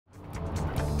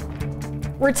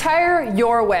Retire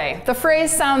your way. The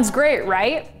phrase sounds great,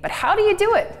 right? But how do you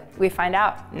do it? We find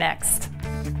out next.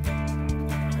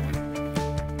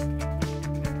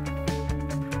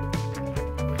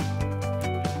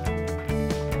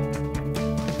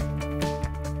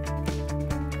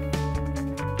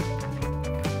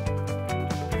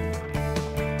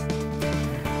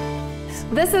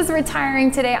 This is Retiring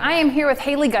Today. I am here with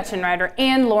Haley Gutschenritter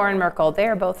and Loren Merkle. They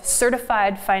are both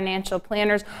certified financial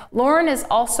planners. Loren is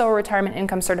also a retirement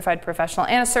income certified professional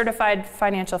and a certified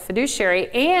financial fiduciary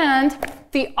and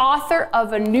the author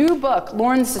of a new book.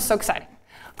 Loren, this is so exciting.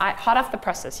 Hot off the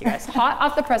presses, you guys. Hot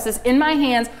off the presses in my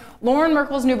hands. Loren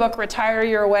Merkle's new book, Retire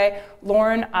Your Way.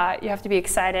 Loren, you have to be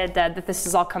excited that this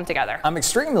has all come together. I'm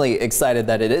extremely excited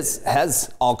that it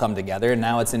has all come together and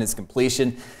now it's in its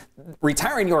completion.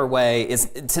 Retiring Your Way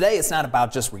today it's not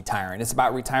about just retiring. It's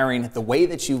about retiring the way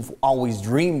that you've always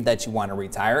dreamed that you want to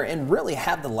retire and really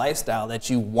have the lifestyle that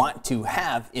you want to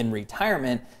have in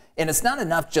retirement. And it's not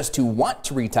enough just to want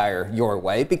to retire your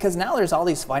way, because now there's all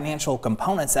these financial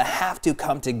components that have to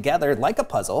come together like a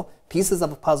puzzle. Pieces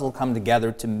of a puzzle come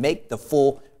together to make the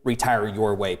full Retire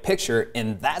Your Way picture.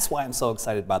 And that's why I'm so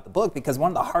excited about the book, because one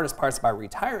of the hardest parts about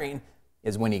retiring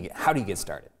is how do you get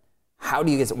started?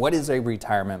 What is a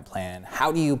retirement plan?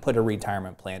 How do you put a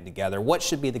retirement plan together? What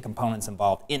should be the components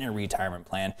involved in a retirement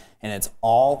plan? And it's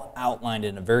all outlined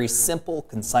in a very simple,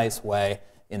 concise way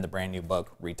in the brand new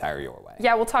book, Retire Your Way.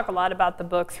 Yeah, we'll talk a lot about the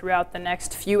book throughout the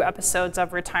next few episodes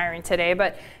of Retiring Today,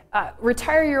 but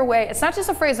Retire Your Way, it's not just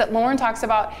a phrase that Loren talks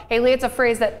about. Haley, it's a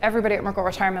phrase that everybody at Merkle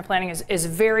Retirement Planning is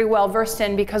very well versed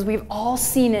in, because we've all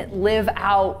seen it live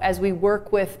out as we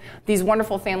work with these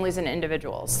wonderful families and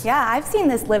individuals. Yeah, I've seen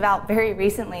this live out very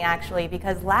recently, actually,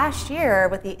 because last year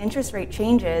with the interest rate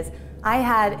changes, I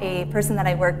had a person that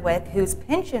I worked with whose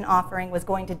pension offering was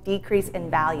going to decrease in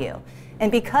value.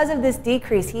 And because of this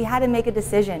decrease, he had to make a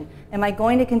decision. Am I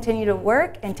going to continue to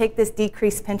work and take this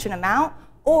decreased pension amount,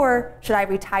 or should I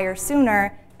retire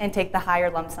sooner and take the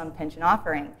higher lump sum pension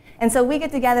offering? And so we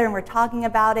get together and we're talking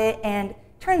about it, and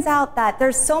turns out that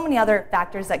there's so many other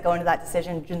factors that go into that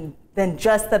decision than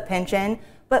just the pension.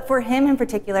 But for him in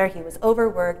particular, he was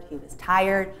overworked, he was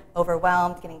tired,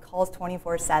 overwhelmed, getting calls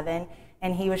 24/7,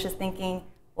 and he was just thinking,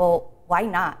 well, why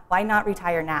not? Why not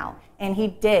retire now? And he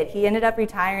did. He ended up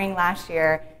retiring last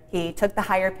year. He took the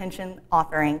higher pension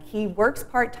offering. He works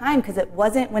part-time because it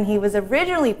wasn't when he was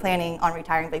originally planning on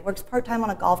retiring, but he works part-time on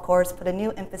a golf course, put a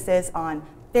new emphasis on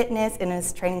fitness, and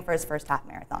is training for his first half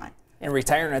marathon. And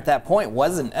retiring at that point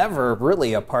wasn't ever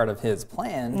really a part of his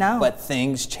plan. No. But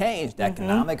things changed.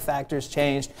 Economic factors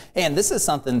changed. And this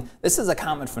is a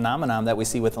common phenomenon that we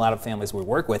see with a lot of families we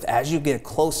work with. As you get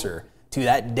closer to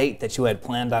that date that you had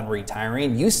planned on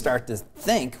retiring, you start to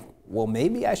think, well,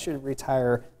 maybe I should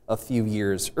retire a few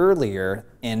years earlier,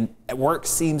 and work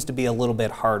seems to be a little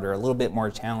bit harder, a little bit more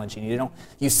challenging.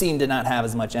 You seem to not have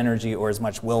as much energy or as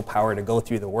much willpower to go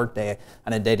through the workday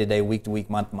on a day-to-day, week-to-week,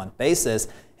 month-to-month basis.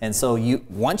 And so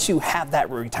once you have that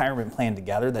retirement plan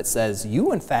together that says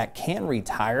you in fact can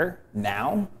retire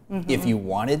now if you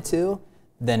wanted to,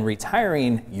 then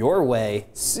retiring your way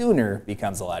sooner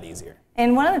becomes a lot easier.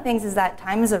 And one of the things is that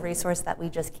time is a resource that we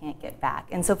just can't get back.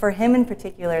 And so for him in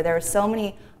particular, there are so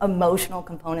many emotional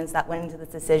components that went into this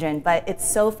decision, but it's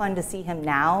so fun to see him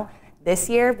now this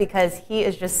year, because he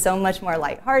is just so much more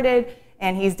lighthearted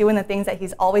and he's doing the things that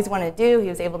he's always wanted to do. He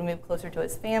was able to move closer to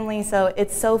his family. So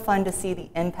it's so fun to see the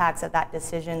impacts of that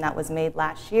decision that was made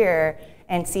last year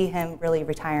and see him really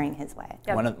retiring his way.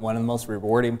 Yep. One of the most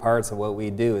rewarding parts of what we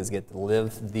do is get to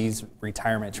live these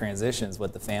retirement transitions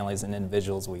with the families and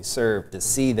individuals we serve, to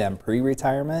see them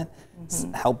pre-retirement,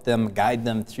 help them, guide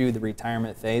them through the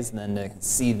retirement phase, and then to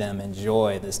see them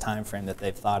enjoy this time frame that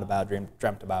they've thought about,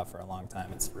 dreamt about for a long time.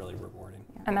 It's really rewarding.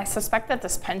 And I suspect that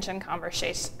this pension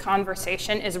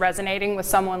conversation is resonating with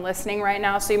someone listening right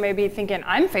now. So you may be thinking,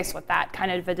 I'm faced with that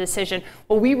kind of a decision.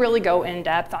 Well, we really go in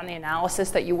depth on the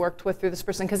analysis that you worked with through this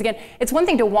person. Because again, it's one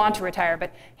thing to want to retire,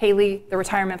 but Haley, the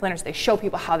retirement planners, they show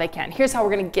people how they can. Here's how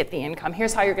we're going to get the income.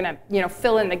 Here's how you're going to,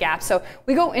 fill in the gaps. So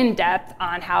we go in depth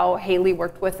on how Haley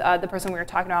worked with the person we were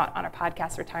talking about on our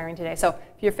podcast, Retiring Today. So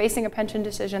if you're facing a pension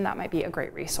decision, that might be a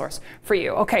great resource for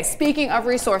you. Okay, speaking of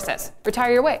resources,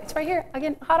 Retire Your Way. It's right here.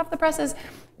 Again, hot off the presses.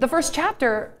 The first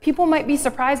chapter, people might be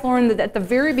surprised, Loren, that at the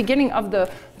very beginning of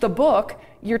the book,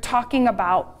 you're talking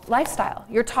about lifestyle.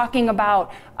 You're talking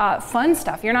about fun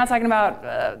stuff. You're not talking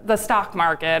about the stock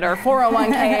market or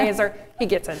 401ks, or he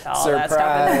gets into all that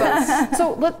stuff.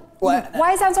 So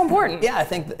why is that so important? Yeah, I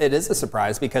think it is a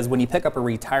surprise, because when you pick up a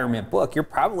retirement book, you're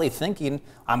probably thinking,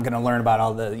 I'm going to learn about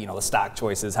all the the stock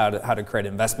choices, how to create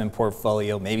an investment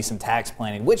portfolio, maybe some tax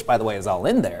planning, which by the way is all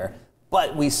in there.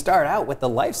 But we start out with the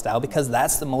lifestyle because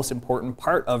that's the most important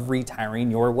part of retiring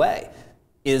your way.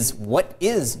 What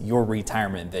is your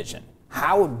retirement vision?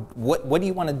 What do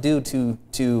you want to do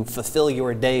to fulfill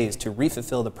your days, to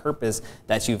refulfill the purpose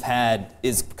that you've had?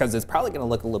 Is because it's probably going to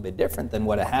look a little bit different than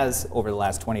what it has over the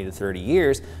last 20 to 30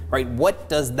 years, right? What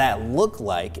does that look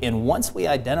like? And once we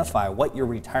identify what your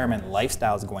retirement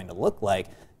lifestyle is going to look like,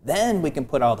 then we can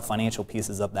put all the financial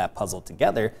pieces of that puzzle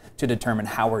together to determine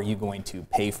how are you going to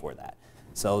pay for that.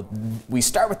 So we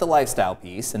start with the lifestyle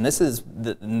piece, and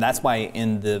that's why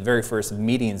in the very first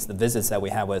meetings, the visits that we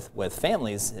have with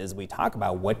families, is we talk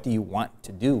about what do you want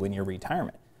to do in your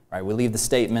retirement, right? We leave the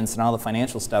statements and all the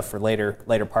financial stuff for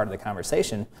later part of the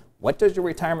conversation. What does your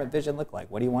retirement vision look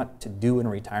like? What do you want to do in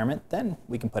retirement? Then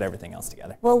we can put everything else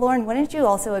together. Well, Loren, wouldn't you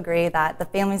also agree that the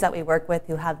families that we work with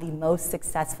who have the most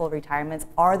successful retirements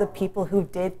are the people who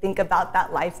did think about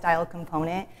that lifestyle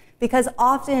component? Because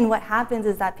often what happens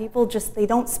is that people they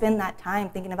don't spend that time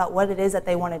thinking about what it is that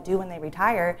they want to do when they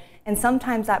retire. And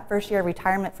sometimes that first year of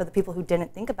retirement for the people who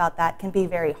didn't think about that can be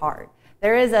very hard.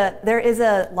 There is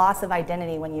a loss of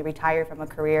identity when you retire from a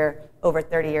career over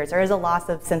 30 years. There is a loss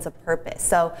of sense of purpose.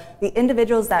 So the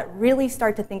individuals that really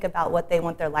start to think about what they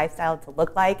want their lifestyle to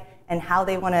look like and how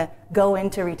they want to go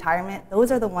into retirement,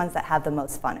 those are the ones that have the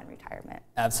most fun in retirement.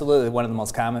 Absolutely. One of the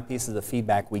most common pieces of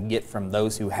feedback we get from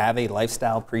those who have a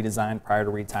lifestyle pre-designed prior to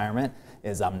retirement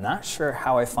is, I'm not sure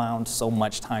how I found so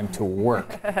much time to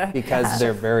work, because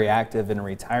they're very active in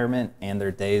retirement and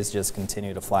their days just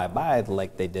continue to fly by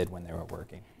like they did when they were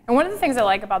working. And one of the things I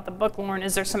like about the book, Loren,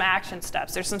 is there's some action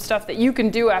steps. There's some stuff that you can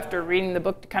do after reading the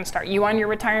book to kind of start you on your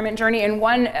retirement journey. And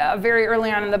one, very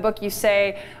early on in the book, you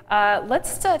say,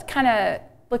 let's kind of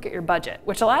look at your budget,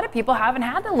 which a lot of people haven't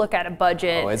had to look at a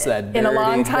budget in a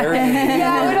long time.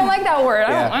 Yeah, we don't like that word.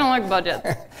 I don't like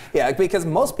budget. Yeah, because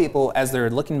most people, as they're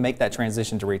looking to make that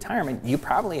transition to retirement, you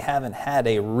probably haven't had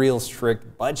a real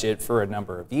strict budget for a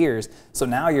number of years. So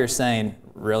now you're saying,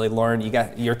 really, Loren,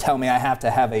 you're telling me I have to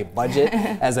have a budget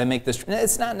as I make this.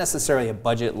 It's not necessarily a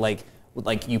budget like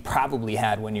you probably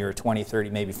had when you were 20,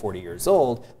 30, maybe 40 years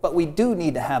old, but we do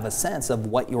need to have a sense of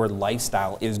what your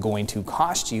lifestyle is going to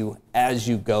cost you as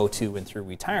you go to and through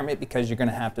retirement, because you're going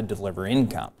to have to deliver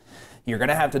income. You're going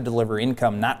to have to deliver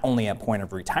income not only at point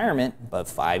of retirement, but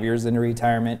 5 years into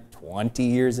retirement, 20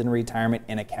 years in retirement,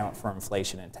 and account for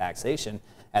inflation and taxation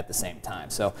at the same time.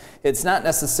 So it's not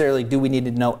necessarily do we need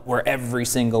to know where every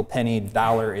single penny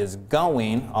dollar is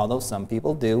going, although some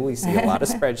people do. We see a lot of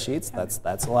spreadsheets.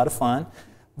 That's a lot of fun.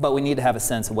 But we need to have a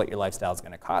sense of what your lifestyle is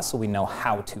going to cost so we know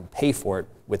how to pay for it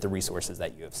with the resources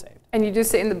that you have saved. And you do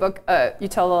say in the book, you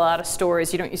tell a lot of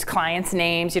stories. You don't use clients'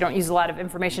 names. You don't use a lot of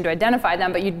information to identify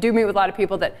them, but you do meet with a lot of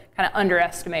people that kind of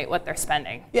underestimate what they're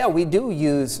spending. Yeah, we do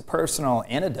use personal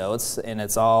anecdotes, and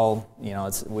it's all,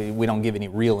 we don't give any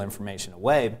real information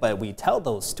away, but we tell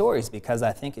those stories because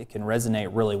I think it can resonate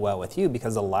really well with you,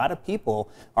 because a lot of people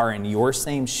are in your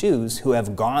same shoes who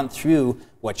have gone through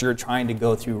what you're trying to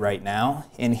go through right now,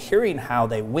 and hearing how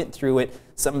they went through it,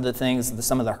 some of the things,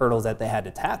 some of the hurdles that they had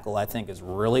to tackle, I think is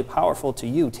really powerful to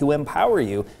you, to empower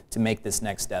you to make this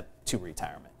next step to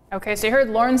retirement. Okay, so you heard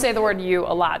Loren say the word you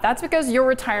a lot. That's because your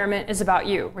retirement is about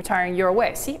you, retiring your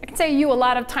way. See, I can say you a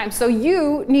lot of times. So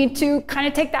you need to kind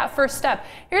of take that first step.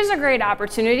 Here's a great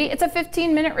opportunity. It's a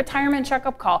 15-minute retirement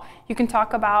checkup call. You can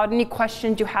talk about any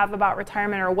questions you have about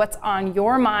retirement or what's on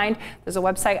your mind. There's a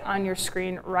website on your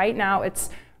screen right now. It's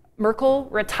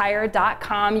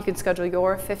merkleretire.com. You can schedule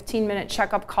your 15-minute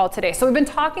checkup call today. So we've been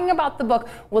talking about the book.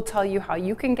 We'll tell you how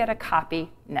you can get a copy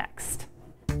next.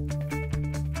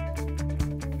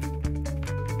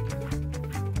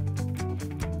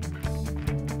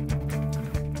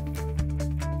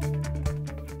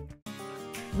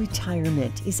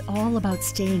 Retirement is all about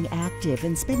staying active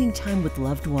and spending time with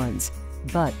loved ones.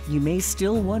 But you may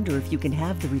still wonder if you can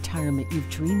have the retirement you've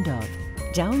dreamed of.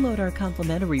 Download our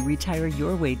complimentary Retire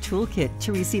Your Way Toolkit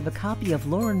to receive a copy of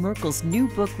Loren Merkle's new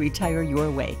book, Retire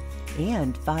Your Way,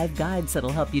 and 5 guides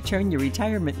that'll help you turn your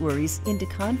retirement worries into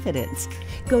confidence.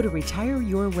 Go to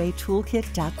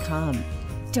retireyourwaytoolkit.com.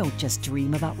 Don't just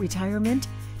dream about retirement.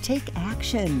 Take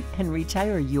action and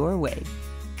retire your way.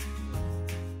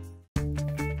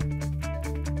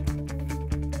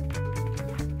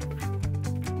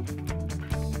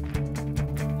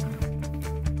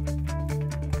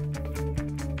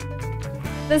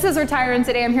 This is Retire, and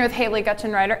today I'm here with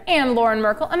Gutschenritter and Loren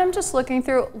Merkle, and I'm just looking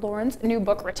through Loren's new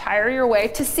book, Retire Your Way,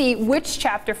 to see which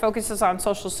chapter focuses on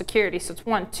Social Security. So it's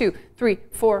 1, 2, 3,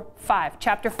 4, 5.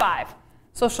 Chapter 5,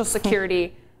 Social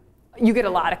Security. you get a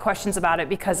lot of questions about it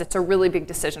because it's a really big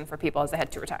decision for people as they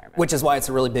head to retirement. Which is why it's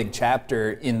a really big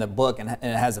chapter in the book, and it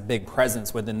has a big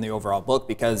presence within the overall book,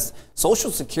 because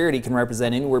Social Security can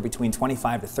represent anywhere between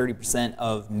 25 to 30%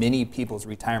 of many people's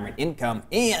retirement income.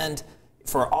 And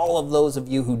for all of those of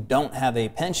you who don't have a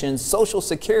pension, Social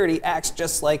Security acts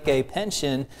just like a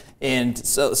pension, and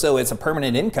so it's a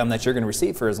permanent income that you're going to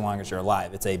receive for as long as you're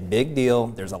alive. It's a big deal.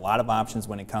 There's a lot of options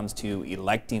when it comes to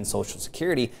electing Social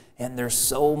Security, and there's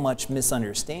so much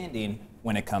misunderstanding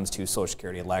when it comes to Social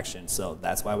Security election. So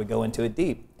that's why we go into it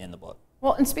deep in the book.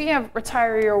 Well, and speaking of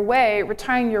Retire Your Way,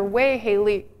 Retiring Your Way,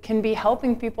 Haley, can be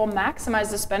helping people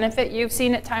maximize this benefit. You've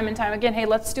seen it time and time again. Hey,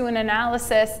 let's do an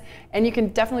analysis, and you can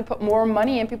definitely put more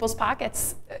money in people's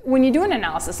pockets when you do an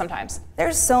analysis sometimes.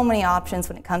 There's so many options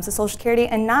when it comes to Social Security,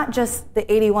 and not just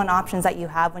the 81 options that you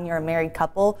have when you're a married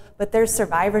couple, but there's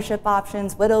survivorship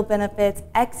options, widow benefits,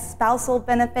 ex-spousal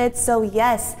benefits. So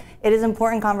yes, it is an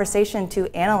important conversation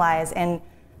to analyze. And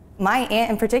my aunt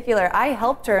in particular, I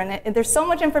helped her, and there's so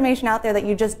much information out there that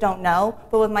you just don't know.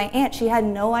 But with my aunt, she had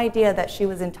no idea that she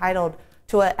was entitled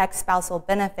to an ex-spousal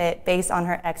benefit based on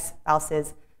her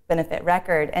ex-spouse's benefit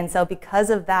record. And so because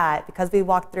of that, because we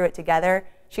walked through it together,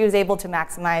 she was able to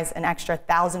maximize an extra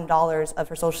 $1,000 of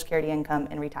her Social Security income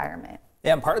in retirement.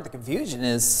 Yeah, and part of the confusion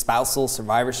is spousal,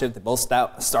 survivorship. They both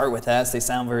start with S. They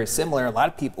sound very similar. A lot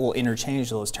of people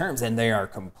interchange those terms, and they are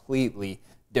completely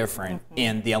different.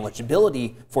 And the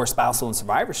eligibility for spousal and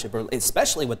survivorship,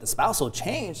 especially with the spousal,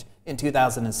 changed in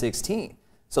 2016.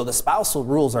 So the spousal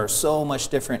rules are so much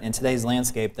different in today's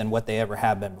landscape than what they ever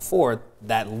have been before.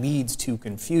 That leads to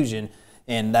confusion,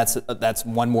 and that's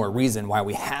one more reason why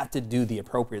we have to do the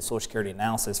appropriate Social Security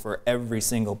analysis for every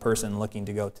single person looking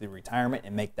to go to retirement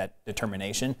and make that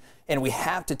determination. And we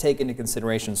have to take into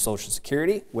consideration Social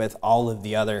Security with all of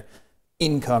the other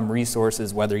income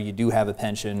resources, whether you do have a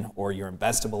pension or your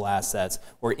investable assets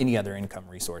or any other income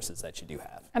resources that you do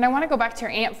have. And I want to go back to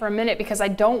your aunt for a minute, because I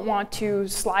don't want to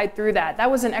slide through that. That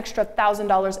was an extra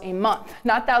 $1,000 a month,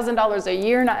 not $1,000 a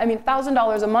year,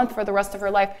 $1,000 a month for the rest of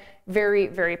her life. Very,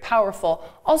 very powerful.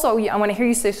 Also, I want to hear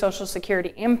you say Social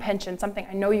Security and pension, something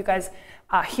I know you guys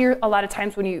hear a lot of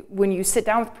times when you sit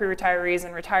down with pre-retirees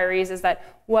and retirees, is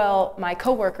that, well, my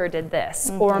coworker did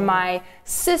this, or my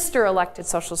sister elected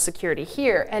Social Security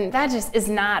here, and that just is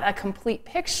not a complete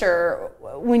picture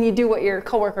when you do what your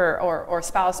coworker or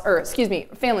spouse, or excuse me,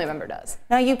 family member does.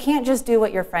 Now, you can't just do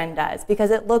what your friend does,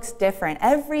 because it looks different.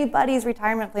 Everybody's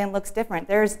retirement plan looks different.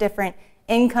 There's different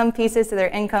income pieces to their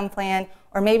income plan,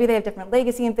 or maybe they have different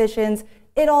legacy ambitions.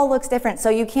 It all looks different. So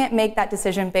you can't make that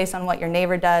decision based on what your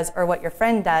neighbor does or what your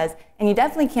friend does. And you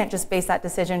definitely can't just base that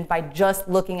decision by just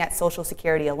looking at Social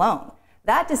Security alone.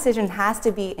 That decision has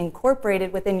to be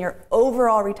incorporated within your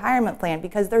overall retirement plan,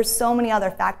 because there's so many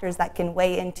other factors that can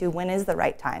weigh into when is the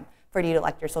right time for you to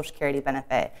elect your Social Security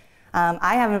benefit.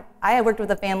 I have worked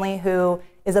with a family who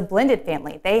is a blended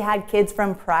family. They had kids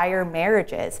from prior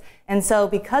marriages. And so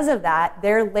because of that,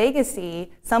 their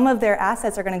legacy, some of their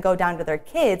assets are going to go down to their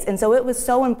kids. And so it was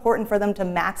so important for them to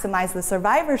maximize the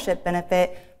survivorship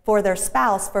benefit for their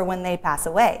spouse for when they pass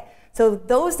away. So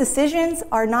those decisions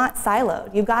are not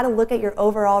siloed. You've got to look at your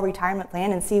overall retirement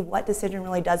plan and see what decision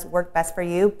really does work best for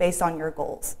you based on your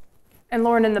goals. And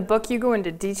Loren, in the book, you go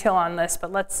into detail on this,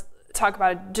 but let's talk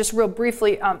about it just real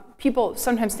briefly. People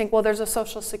sometimes think, well, there's a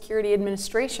Social Security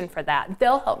Administration for that.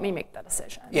 They'll help me make that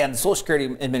decision. Yeah, and the Social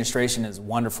Security Administration is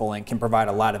wonderful and can provide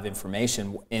a lot of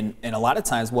information. And a lot of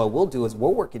times what we'll do is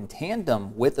we'll work in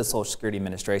tandem with the Social Security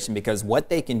Administration, because what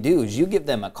they can do is you give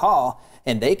them a call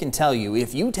and they can tell you,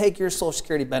 if you take your Social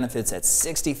Security benefits at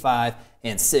 65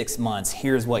 and 6 months,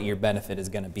 here's what your benefit is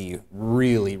going to be,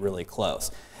 really, really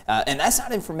close. And that's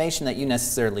not information that you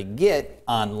necessarily get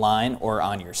online or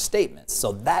on your statements.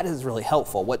 So that is really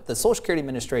helpful. What the Social Security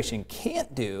Administration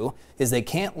can't do is they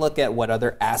can't look at what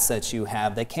other assets you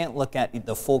have. They can't look at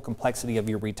the full complexity of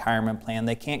your retirement plan.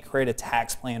 They can't create a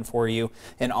tax plan for you.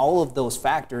 And all of those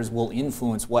factors will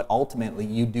influence what ultimately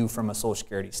you do from a Social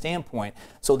Security standpoint.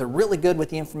 So they're really good with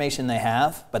the information they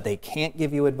have, but they can't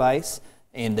give you advice.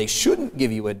 And they shouldn't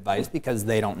give you advice because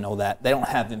they don't know that. They don't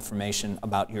have information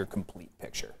about your complete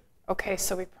picture. Okay,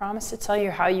 so we promised to tell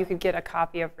you how you could get a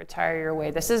copy of Retire Your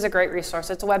Way. This is a great resource.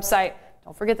 It's a website.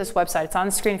 Don't forget this website. It's on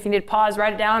the screen. If you need to pause,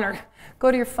 write it down, or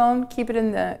go to your phone, keep it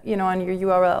in the, on your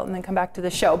URL, and then come back to the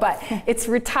show. But it's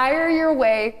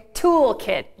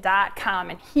retireyourwaytoolkit.com,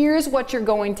 and here's what you're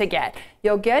going to get.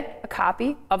 You'll get a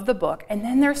copy of the book, and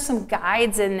then there's some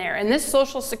guides in there. And this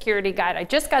Social Security guide, I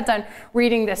just got done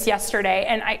reading this yesterday,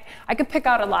 and I could pick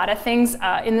out a lot of things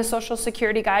in the Social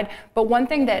Security guide. But one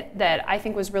thing that I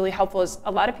think was really helpful is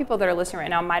a lot of people that are listening right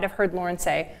now might have heard Loren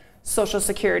say, Social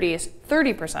Security is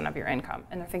 30% of your income.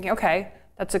 And they're thinking, okay,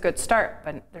 that's a good start,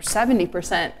 but there's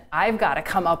 70% I've got to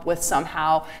come up with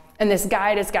somehow. And this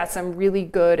guide has got some really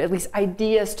good, at least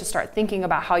ideas to start thinking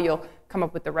about how you'll come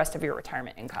up with the rest of your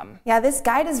retirement income. Yeah, this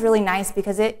guide is really nice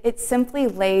because it simply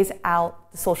lays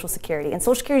out the Social Security. And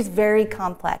Social Security is very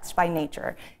complex by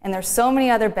nature. And there's so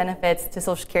many other benefits to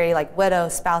Social Security like widow,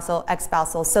 spousal,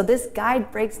 ex-spousal. So this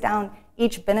guide breaks down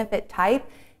each benefit type,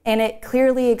 and it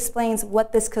clearly explains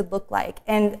what this could look like.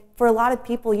 And for a lot of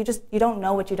people, you don't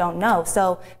know what you don't know.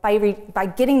 So by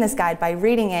getting this guide, by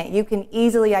reading it, you can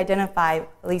easily identify,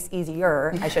 at least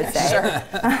easier, I should say.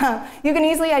 You can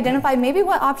easily identify maybe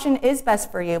what option is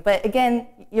best for you. But again,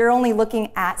 you're only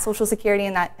looking at Social Security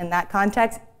in that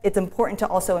context. It's important to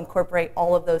also incorporate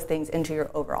all of those things into your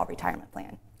overall retirement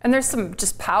plan. And there's some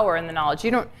just power in the knowledge.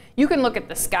 You can look at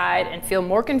this guide and feel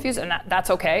more confused, and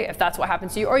that's okay if that's what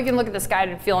happens to you. Or you can look at this guide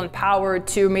and feel empowered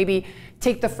to maybe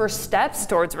take the first steps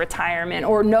towards retirement,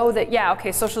 or know that, yeah,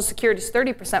 okay, Social Security is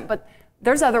 30%, but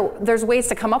there's ways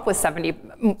to come up with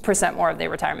 70% more of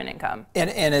their retirement income.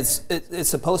 And it's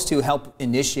supposed to help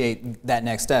initiate that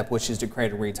next step, which is to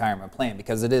create a retirement plan,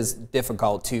 because it is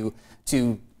difficult to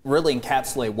really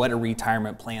encapsulate what a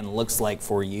retirement plan looks like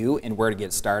for you and where to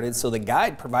get started. So the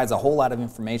guide provides a whole lot of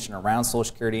information around Social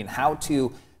Security and how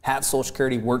to have Social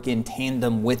Security work in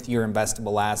tandem with your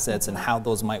investable assets and how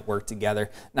those might work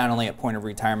together, not only at point of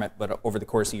retirement, but over the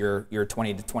course of your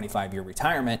 20 to 25 year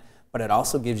retirement. But it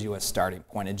also gives you a starting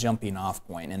point, a jumping off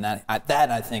point, and that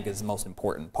I think is the most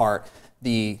important part.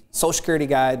 The Social Security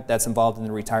guide that's involved in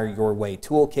the Retire Your Way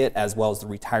Toolkit, as well as the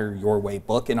Retire Your Way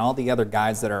book and all the other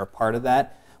guides that are a part of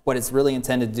that, what it's really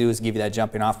intended to do is give you that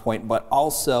jumping off point, but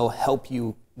also help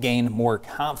you gain more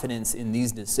confidence in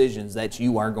these decisions that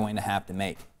you are going to have to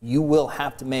make. You will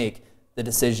have to make the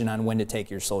decision on when to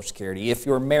take your Social Security. If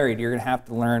you're married, you're going to have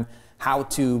to learn how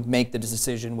to make the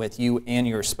decision with you and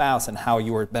your spouse and how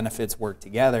your benefits work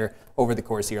together over the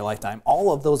course of your lifetime.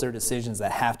 All of those are decisions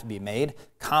that have to be made.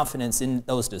 Confidence in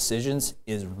those decisions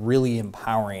is really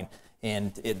empowering.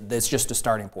 And it's just a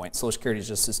starting point. Social Security is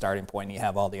just a starting point, and you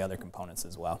have all the other components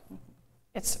as well.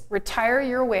 It's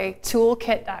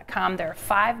retireyourwaytoolkit.com. There are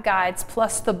 5 guides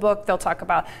plus the book. They'll talk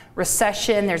about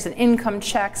recession. There's an income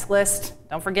checks list.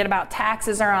 Don't forget about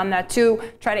taxes are on that too.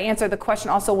 Try to answer the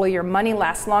question also, will your money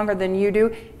last longer than you do?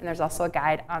 And there's also a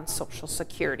guide on Social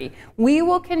Security. We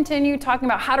will continue talking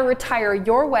about how to retire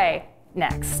your way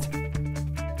next.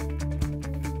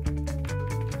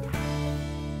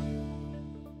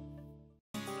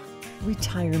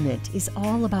 Retirement is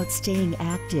all about staying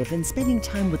active and spending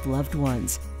time with loved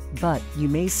ones. But you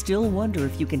may still wonder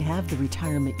if you can have the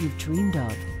retirement you've dreamed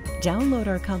of. Download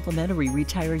our complimentary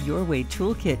Retire Your Way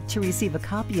Toolkit to receive a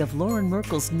copy of Loren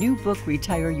Merkle's new book,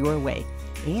 Retire Your Way,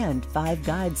 and 5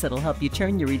 guides that'll help you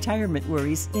turn your retirement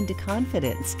worries into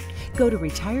confidence. Go to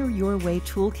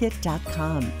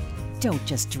retireyourwaytoolkit.com. Don't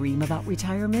just dream about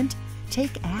retirement.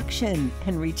 Take action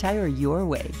and retire your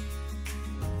way.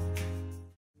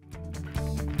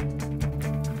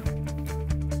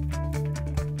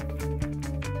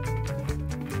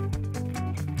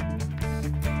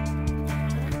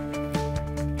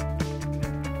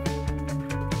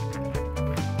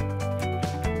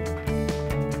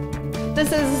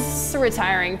 This is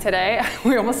retiring today.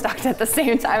 We almost talked at the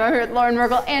same time. I'm here with Loren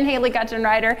Merkle and Haley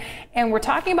Gutschenritter, and we're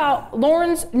talking about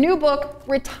Loren's new book,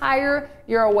 Retire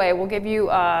Your Way. We'll give you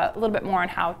a little bit more on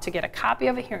how to get a copy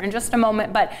of it here in just a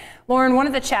moment. But Loren, one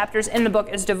of the chapters in the book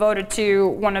is devoted to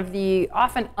one of the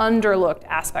often underlooked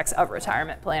aspects of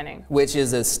retirement planning, which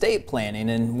is estate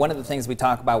planning. And one of the things we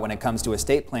talk about when it comes to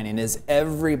estate planning is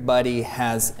everybody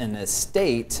has an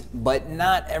estate, but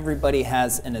not everybody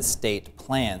has an estate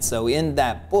plan. So in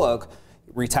that book,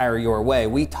 Retire Your Way,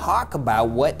 we talk about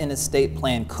what an estate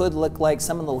plan could look like,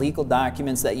 some of the legal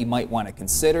documents that you might want to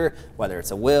consider, whether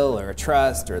it's a will or a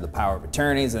trust or the power of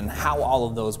attorneys, and how all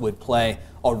of those would play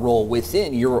a role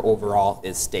within your overall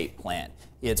estate plan.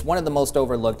 It's one of the most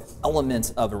overlooked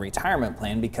elements of a retirement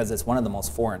plan because it's one of the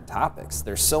most foreign topics.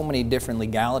 There's so many different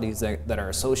legalities that are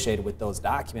associated with those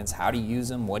documents. How to use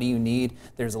them? What do you need?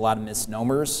 There's a lot of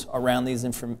misnomers around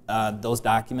those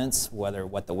documents, whether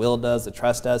what the will does, the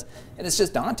trust does, and it's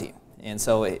just daunting. And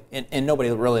so, and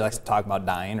nobody really likes to talk about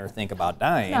dying or think about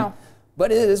dying. No.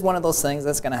 But it is one of those things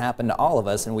that's going to happen to all of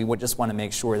us, and we would just want to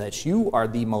make sure that you are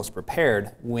the most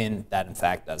prepared when that in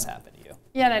fact does happen to you.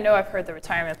 Yeah, and I know I've heard the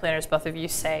retirement planners, both of you,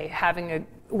 say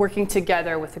working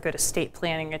together with a good estate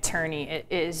planning attorney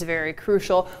is very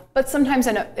crucial. But sometimes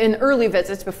in early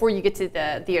visits, before you get to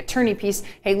the attorney piece,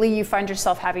 hey Lee, you find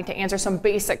yourself having to answer some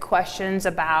basic questions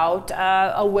about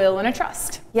a will and a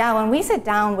trust. Yeah, when we sit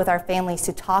down with our families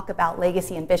to talk about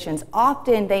legacy ambitions,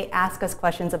 often they ask us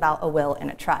questions about a will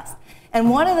and a trust. And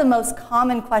one of the most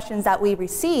common questions that we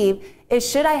receive is,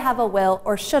 should I have a will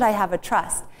or should I have a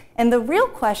trust? And the real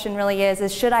question really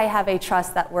is should I have a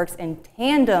trust that works in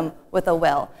tandem with a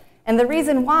will? And the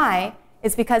reason why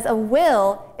is because a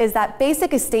will is that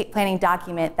basic estate planning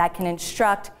document that can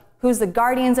instruct who's the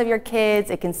guardians of your kids.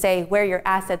 It can say where your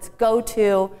assets go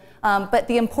to. But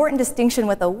the important distinction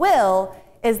with a will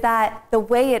is that the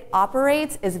way it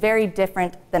operates is very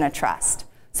different than a trust.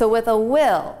 So with a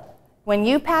will, when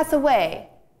you pass away,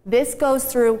 this goes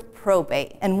through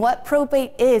probate. And what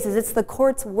probate is it's the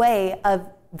court's way of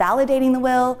validating the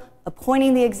will,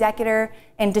 appointing the executor,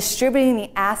 and distributing the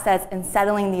assets and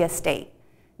settling the estate.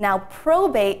 Now,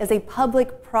 probate is a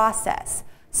public process.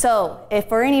 So if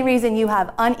for any reason you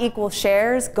have unequal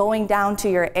shares going down to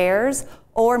your heirs,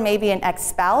 or maybe an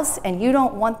ex-spouse, and you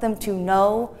don't want them to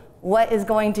know what is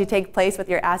going to take place with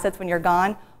your assets when you're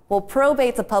gone, well,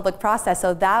 probate's a public process,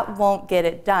 so that won't get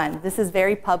it done. This is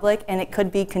very public, and it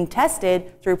could be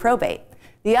contested through probate.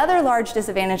 The other large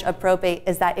disadvantage of probate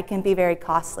is that it can be very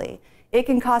costly. It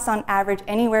can cost on average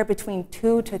anywhere between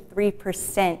 2 to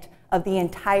 3% of the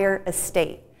entire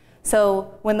estate.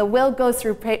 So when the will goes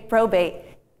through probate,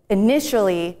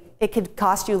 initially it could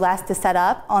cost you less to set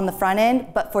up on the front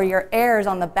end, but for your heirs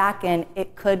on the back end,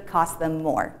 it could cost them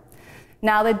more.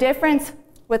 Now the difference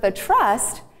with a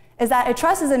trust is that a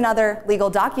trust is another legal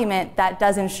document that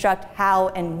does instruct how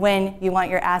and when you want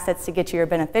your assets to get to your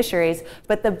beneficiaries.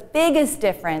 But the biggest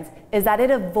difference is that it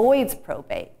avoids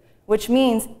probate, which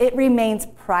means it remains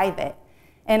private.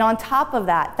 And on top of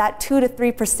that, that 2 to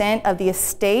 3% of the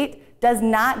estate does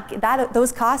not,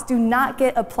 those costs do not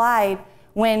get applied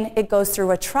when it goes through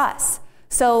a trust.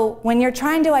 So when you're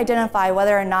trying to identify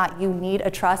whether or not you need a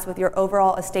trust with your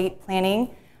overall estate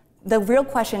planning, the real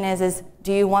question is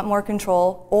do you want more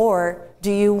control or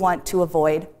do you want to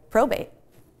avoid probate?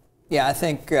 Yeah, I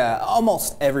think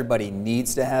almost everybody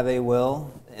needs to have a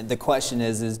will. The question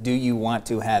is do you want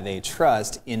to have a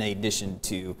trust in addition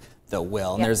to the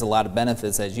will? And there's a lot of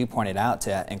benefits, as you pointed out,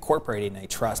 to incorporating a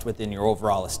trust within your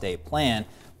overall estate plan.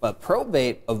 But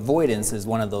probate avoidance is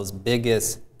one of those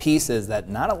biggest pieces that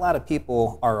not a lot of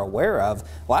people are aware of.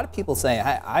 A lot of people say,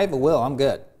 I have a will, I'm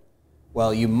good.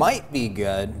 Well, you might be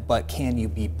good, but can you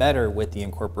be better with the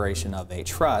incorporation of a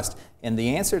trust? And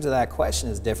the answer to that question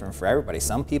is different for everybody.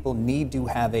 Some people need to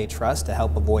have a trust to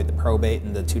help avoid the probate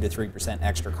and the 2 to 3%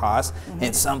 extra costs.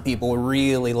 And some people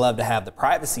really love to have the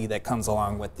privacy that comes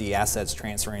along with the assets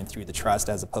transferring through the trust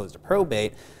as opposed to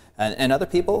probate. And other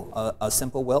people, a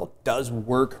simple will does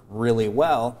work really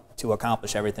well to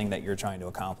accomplish everything that you're trying to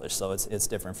accomplish. So it's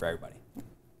different for everybody.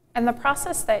 And the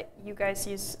process that you guys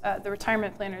use, the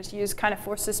retirement planners use, kind of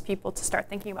forces people to start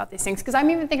thinking about these things. Because I'm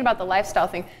even thinking about the lifestyle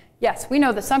thing. Yes, we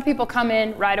know that some people come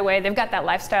in right away, they've got that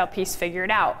lifestyle piece figured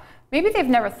out. Maybe they've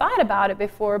never thought about it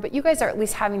before, but you guys are at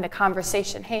least having the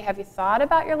conversation. Hey, have you thought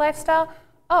about your lifestyle?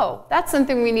 Oh, that's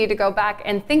something we need to go back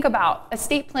and think about.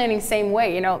 Estate planning, same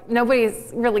way. You know,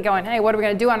 nobody's really going, hey, what are we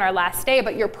going to do on our last day?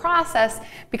 But your process,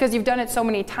 because you've done it so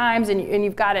many times and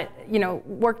you've got it, you know,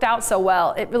 worked out so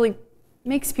well, it really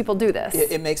makes people do this.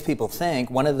 It makes people think.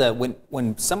 One of the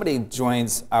when somebody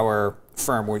joins our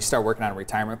firm where we start working on a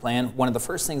retirement plan, one of the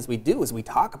first things we do is we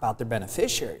talk about their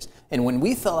beneficiaries. And when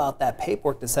we fill out that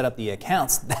paperwork to set up the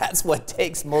accounts, that's what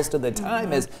takes most of the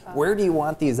time is where do you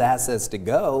want these assets to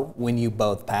go when you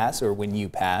both pass or when you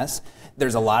pass?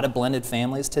 There's a lot of blended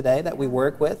families today that we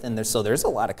work with, and there's a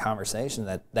lot of conversation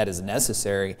that is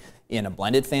necessary in a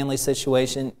blended family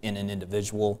situation, in an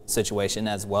individual situation,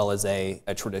 as well as a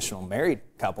traditional married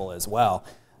couple as well.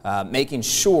 Making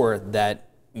sure that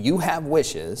you have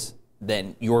wishes,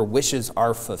 then your wishes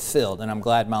are fulfilled. And I'm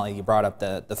glad, Molly, you brought up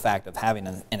the fact of having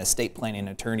an estate planning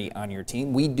attorney on your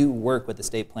team. We do work with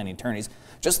estate planning attorneys,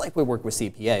 just like we work with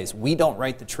CPAs. We don't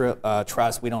write the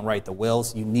trust, we don't write the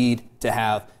wills. You need to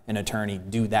have an attorney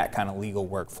do that kind of legal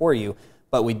work for you.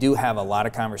 But we do have a lot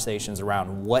of conversations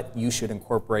around what you should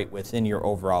incorporate within your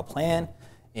overall plan,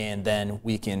 and then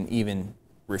we can even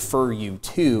refer you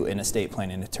to an estate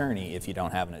planning attorney if you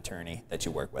don't have an attorney that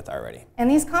you work with already.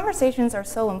 And these conversations are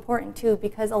so important too,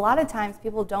 because a lot of times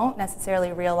people don't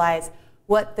necessarily realize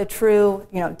what the true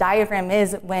diagram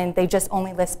is when they just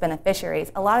only list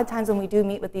beneficiaries. A lot of times when we do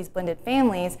meet with these blended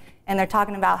families and they're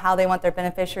talking about how they want their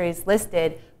beneficiaries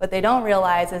listed, what they don't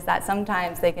realize is that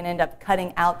sometimes they can end up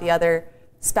cutting out the other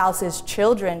spouse's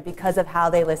children because of how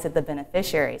they listed the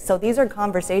beneficiary. So these are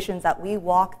conversations that we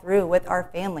walk through with our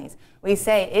families. We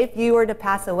say, if you were to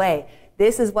pass away,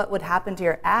 this is what would happen to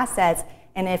your assets,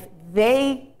 and if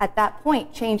they, at that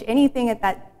point, change anything at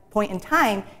that point in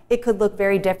time, it could look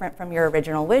very different from your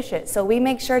original wishes. So we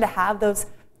make sure to have those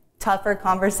tougher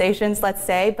conversations, let's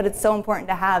say, but it's so important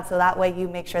to have, so that way you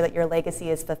make sure that your legacy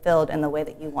is fulfilled in the way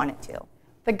that you want it to.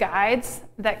 The guides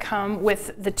that come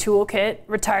with the toolkit,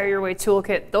 Retire Your Way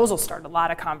Toolkit, those will start a lot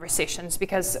of conversations,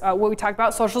 because what we talked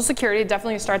about, Social Security,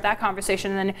 definitely start that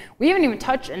conversation. And then we haven't even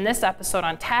touched in this episode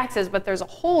on taxes, but there's a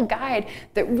whole guide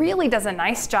that really does a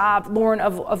nice job, Loren,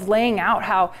 of laying out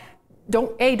how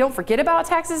don't forget about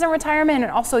taxes in retirement,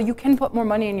 and also you can put more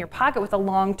money in your pocket with a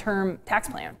long-term tax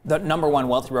plan. The number one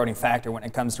wealth eroding factor when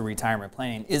it comes to retirement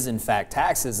planning is, in fact,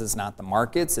 taxes. It's not the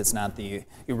markets. It's not the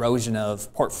erosion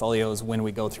of portfolios when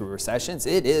we go through recessions.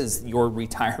 It is your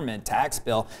retirement tax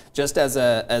bill. Just as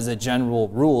a general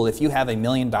rule, if you have $1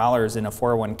 million in a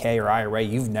 401k or IRA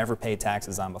you've never paid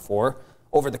taxes on before,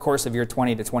 over the course of your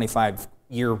 20 to 25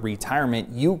 year retirement,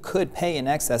 you could pay in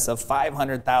excess of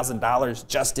 $500,000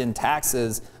 just in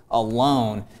taxes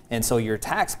alone. And so your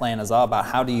tax plan is all about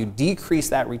how do you decrease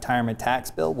that retirement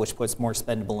tax bill, which puts more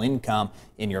spendable income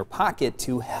in your pocket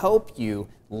to help you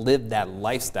live that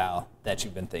lifestyle that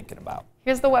you've been thinking about.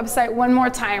 Here's the website one more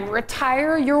time,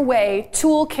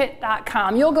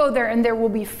 retireyourwaytoolkit.com. You'll go there and there will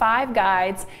be 5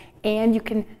 guides, and you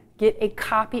can get a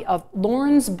copy of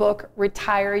Loren's book,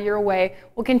 Retire Your Way.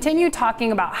 We'll continue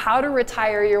talking about how to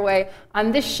retire your way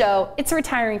on this show. It's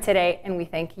Retiring Today, and we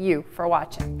thank you for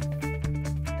watching.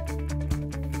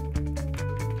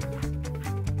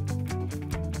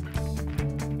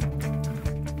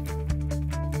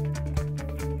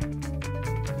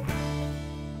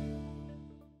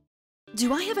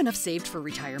 Do I have enough saved for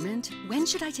retirement? When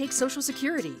should I take Social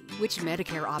Security? Which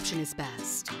Medicare option is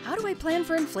best? How do I plan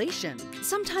for inflation?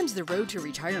 Sometimes the road to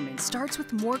retirement starts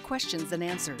with more questions than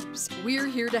answers. We're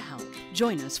here to help.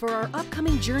 Join us for our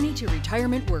upcoming Journey to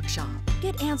Retirement workshop.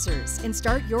 Get answers and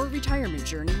start your retirement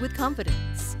journey with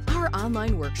confidence. Our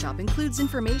online workshop includes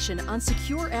information on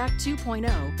Secure Act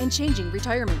 2.0 and changing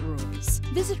retirement rules.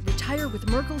 Visit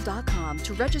retirewithmerkle.com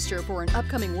to register for an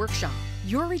upcoming workshop.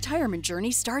 Your retirement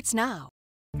journey starts now.